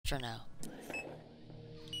for now.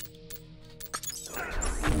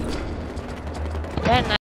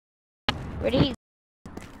 Then where did he?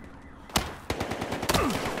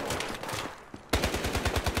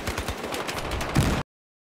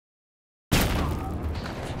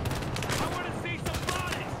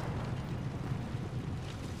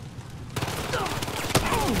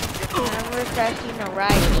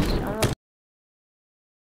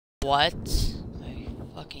 What? I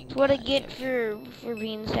fucking. That's what I get for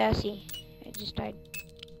being sassy. I just died.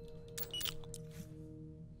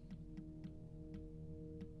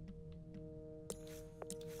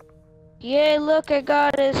 Yeah, look, I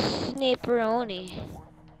got a sniperoni.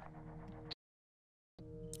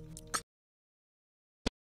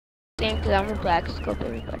 Same, because I'm a black scope,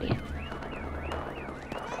 everybody.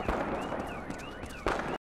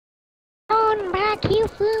 On back, you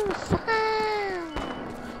fool, son.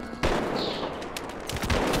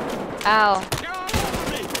 Ow.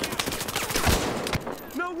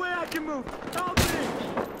 No way I can move. Help me.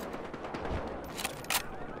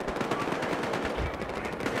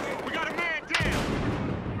 We got a man down.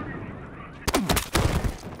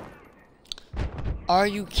 Are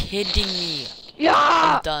you kidding me? Yeah.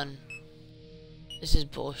 I'm done. This is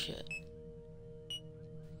bullshit.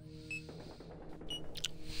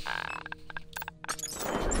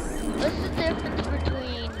 What's the difference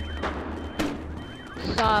between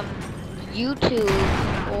some YouTube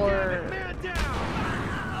or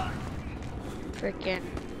freaking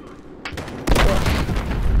Twitch?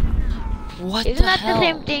 What Isn't the that hell? the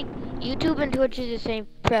same thing? YouTube and Twitch is the same,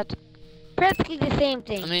 practically the same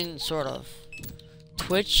thing. I mean, sort of.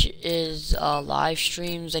 Twitch is live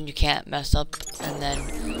streams and you can't mess up, and then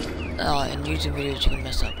in YouTube videos you can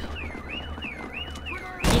mess up.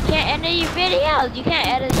 You can't edit your videos. You can't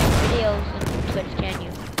edit your videos in Twitch, can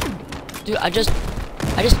you? Dude, I just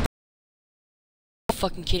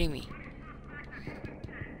fucking kidding me.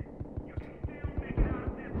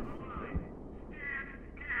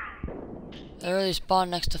 I literally spawned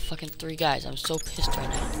next to fucking 3 guys. I'm so pissed right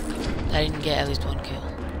now that I didn't get at least 1 kill.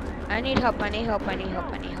 I need help, I need help, I need help,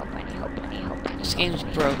 I need help, I need help, I need help. This game's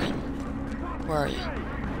broken. Where are you?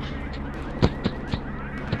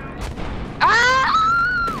 Ah!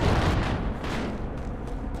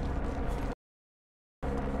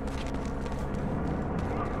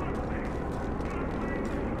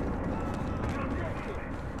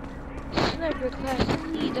 Sniper class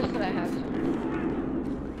E, that's what I have.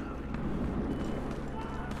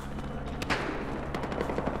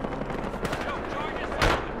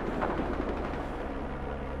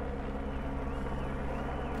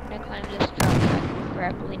 I climb this drop back,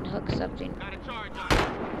 grappling hook something.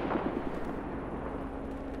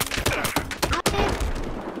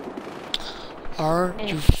 Are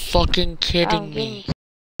you fucking kidding me?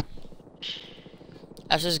 Getting...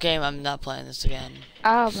 After this game, I'm not playing this again.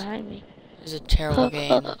 Oh, behind me. It's a terrible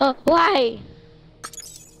game. Why?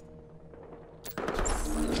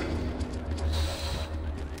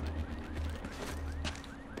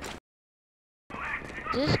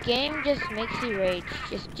 This game just makes you rage.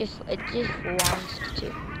 It just wants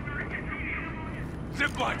to.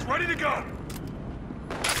 Zip lines ready to go.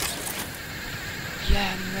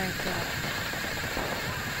 Yeah, America.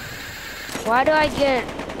 Why do I get?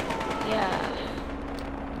 Yeah.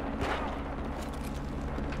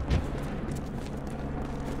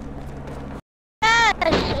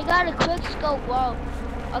 Yes, I got a quick scope. Whoa,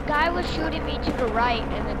 a guy was shooting me to the right,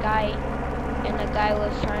 and the guy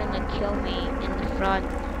was trying to kill me in the front.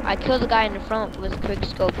 I killed the guy in the front with quick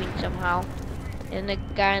scoping somehow, and the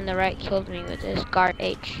guy on the right killed me with his Guard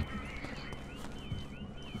H.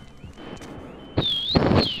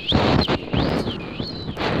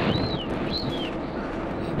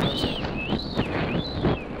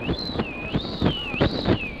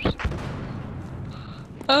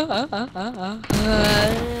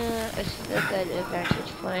 This is a good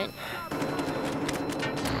vantage point.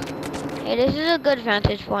 Hey, this is a good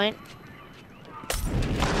vantage point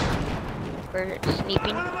for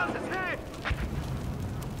sneaking.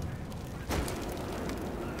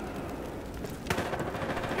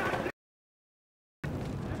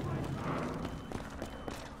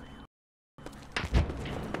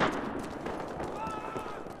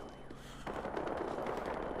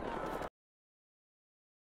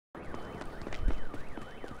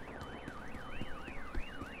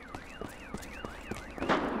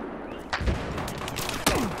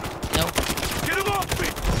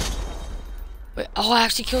 Oh, I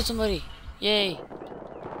actually killed somebody. Yay.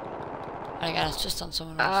 I got assist on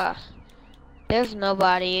someone else. There's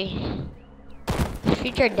nobody.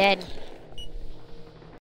 Shoot, you're dead.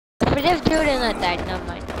 For this dude and that died, never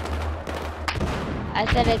mind. I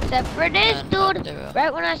said except for this And, dude. there we go.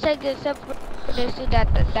 Right when I said except for this dude,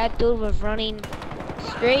 that dude was running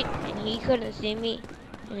straight and he couldn't see me,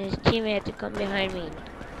 and his teammate had to come behind me and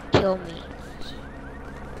kill me.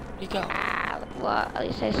 Where'd he go? Ah, well, at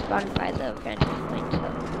least I spawned by the vantage point. So.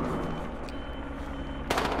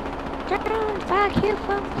 Turn back here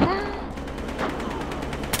from that.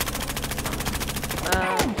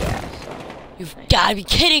 Yeah. You've gotta be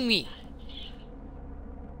kidding me!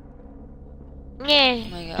 Yeah. Oh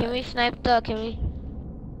my God. Can we snipe the? Can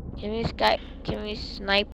we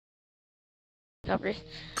snipe covers?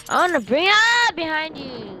 I wanna bring behind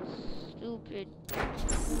you, stupid.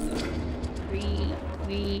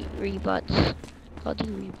 Rebuts. I'll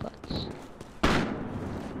do rebuts.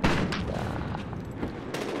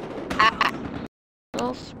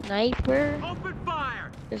 No sniper. Open fire!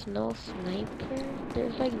 There's no sniper.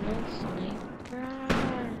 There's like no sniper.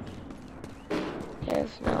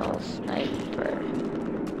 There's no sniper.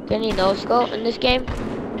 Can you no scope in this game?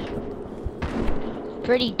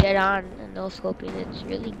 Pretty dead on in no scoping. It's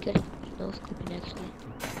really good at no scoping actually.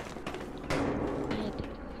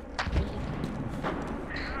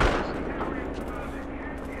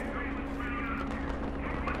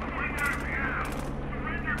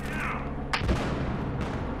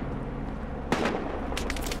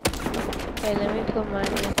 Okay, let me put mine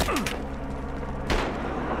in.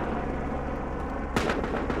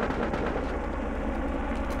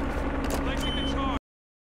 Placing the charge.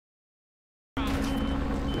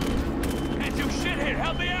 Hey, you shithead,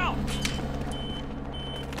 help me out!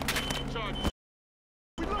 Charge.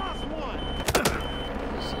 We lost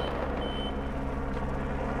one!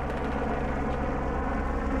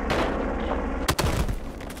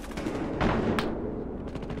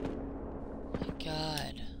 My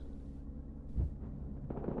God.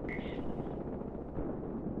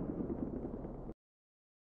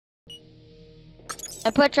 I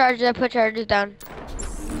put charges down.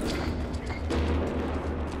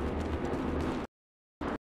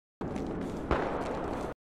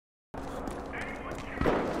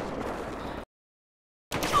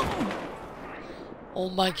 Oh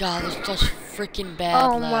my God, this is such freaking bad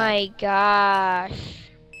Oh lag. my gosh.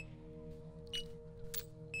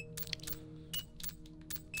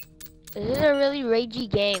 This is a really ragey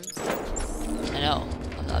game. I know.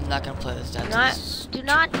 I'm not gonna play this. Do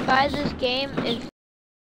not buy this game if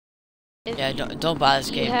Yeah, don't buy this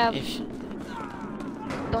you game. have- If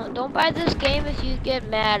don't buy this game if you get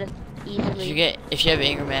mad easily. if you have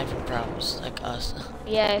anger management problems like us.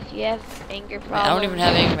 Yeah, if you have anger problems. I don't even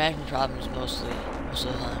have anger management problems most of the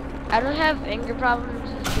time. I don't have anger problems.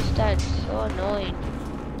 It's just that it's so annoying.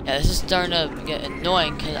 Yeah, this is starting to get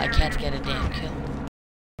annoying because I can't get a damn kill.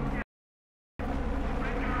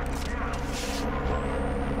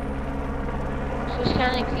 This is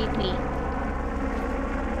kind of creepy.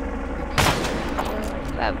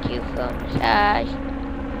 Barbecue from Sash.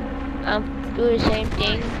 Do the same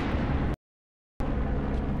thing.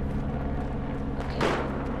 Okay.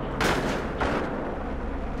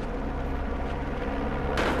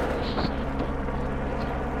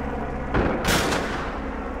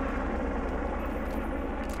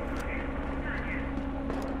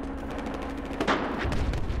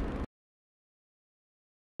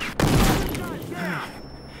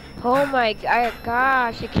 Oh my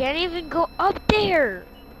gosh, I can't even go up there.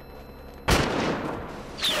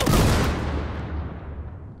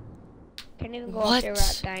 Can't even go up there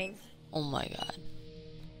without dying. Oh my God.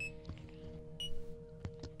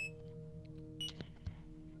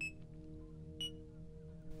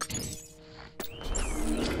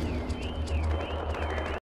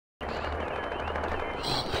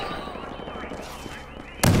 Oh my God.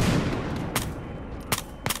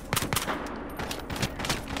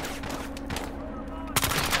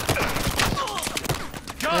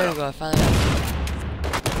 There we go, I finally got it.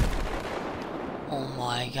 Oh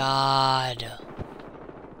my God.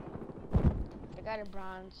 I got a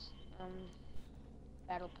bronze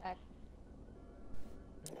battle pack.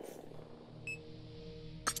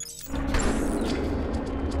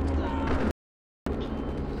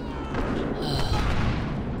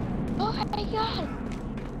 Oh my God!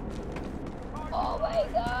 Oh my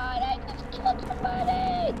God! I just killed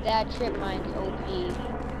somebody! That trip mine's OP.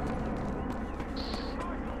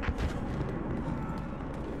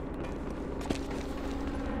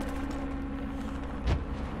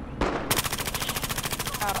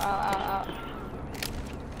 Ow.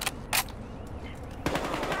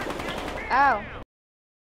 Ow.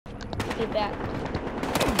 Get back.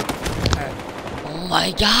 Alright. Oh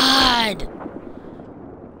my God!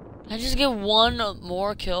 Can I just get one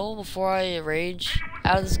more kill before I rage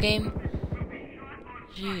out of this game?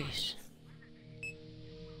 Jeez.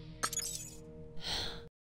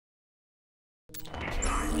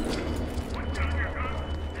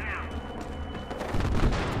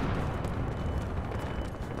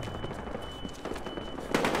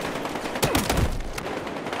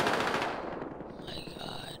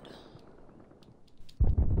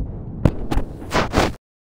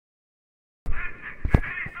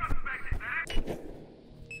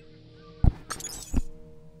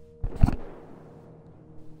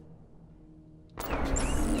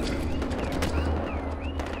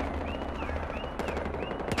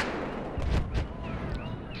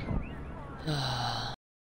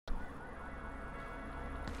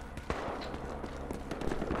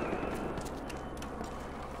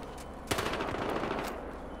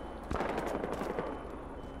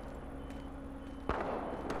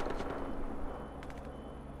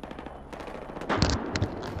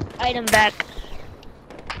 item back.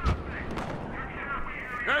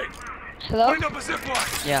 Hey, Hello? find up a zip line.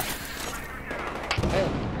 Yeah.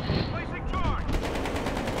 Placing charge.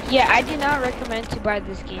 Yeah, I do not recommend to buy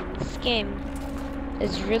this game. This game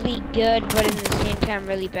is really good, but in the same time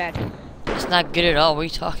really bad. It's not good at all. What are you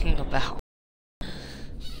talking about?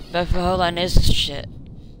 Battlefield Hardline is shit.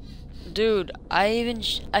 Dude, I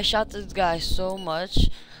shot this guy so much,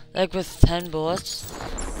 like with 10 bullets,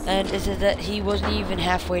 and it said that he wasn't even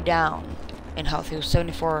halfway down in health. He was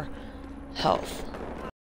 74 health.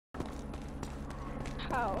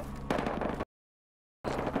 How?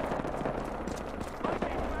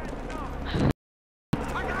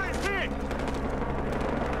 My guy's hit.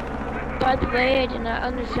 By the way, I did not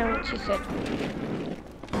understand what you said.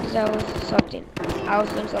 Because I was assaulting. I was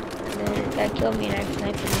doing something, and then that killed me, and I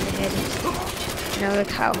sniped him in the head. Now look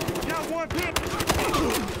how. Got one hit.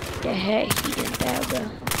 The heck he did that, bro.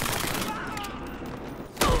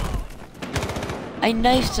 I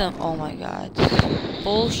knifed him. Oh my god.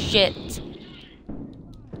 Bullshit.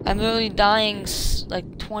 I'm literally dying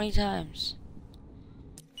like 20 times.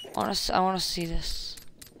 I wanna see this.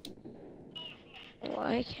 Well,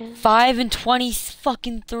 I can. 5 and 20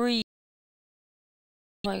 fucking 3.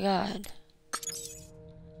 Oh my god.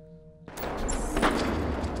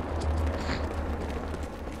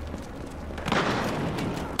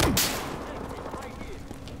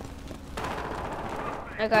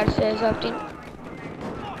 I gotta say something.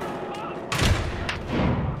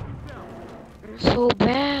 So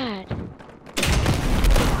bad.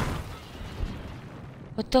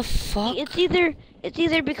 What the fuck? It's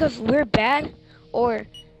either because we're bad, or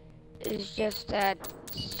it's just that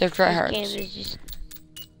They're this tryhards. game is just.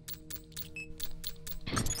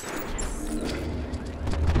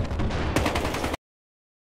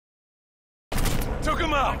 Took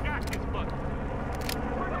him out.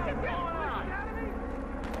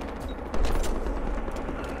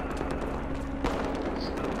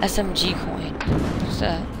 SMG coin. What's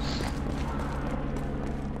that?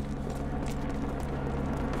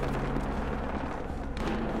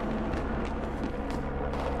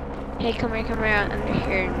 Hey, come here, under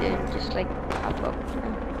here, and then just like pop up.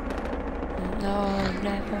 No,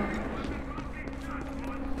 never.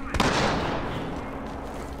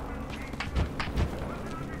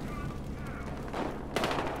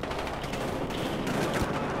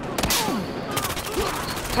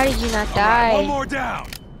 How did you not die? One more down.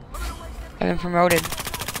 I've been promoted.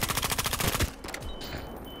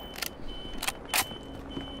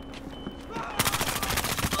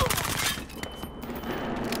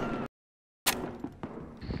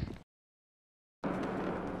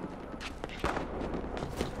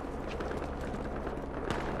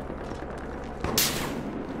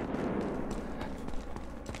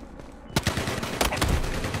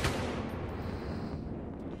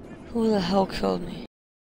 Who the hell killed me?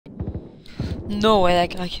 No way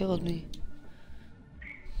that guy killed me.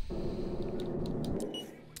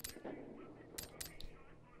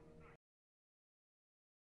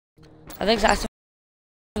 I think that's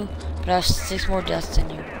you, but I have 6 more deaths than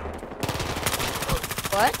you.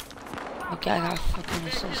 What? Okay, I got a fucking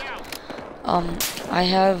assist. I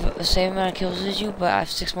have the same amount of kills as you, but I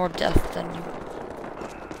have 6 more deaths than you.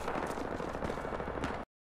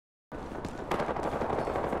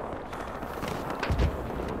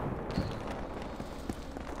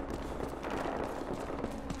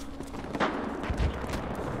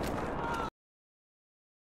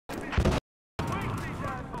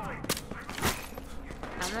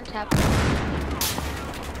 I'm on top.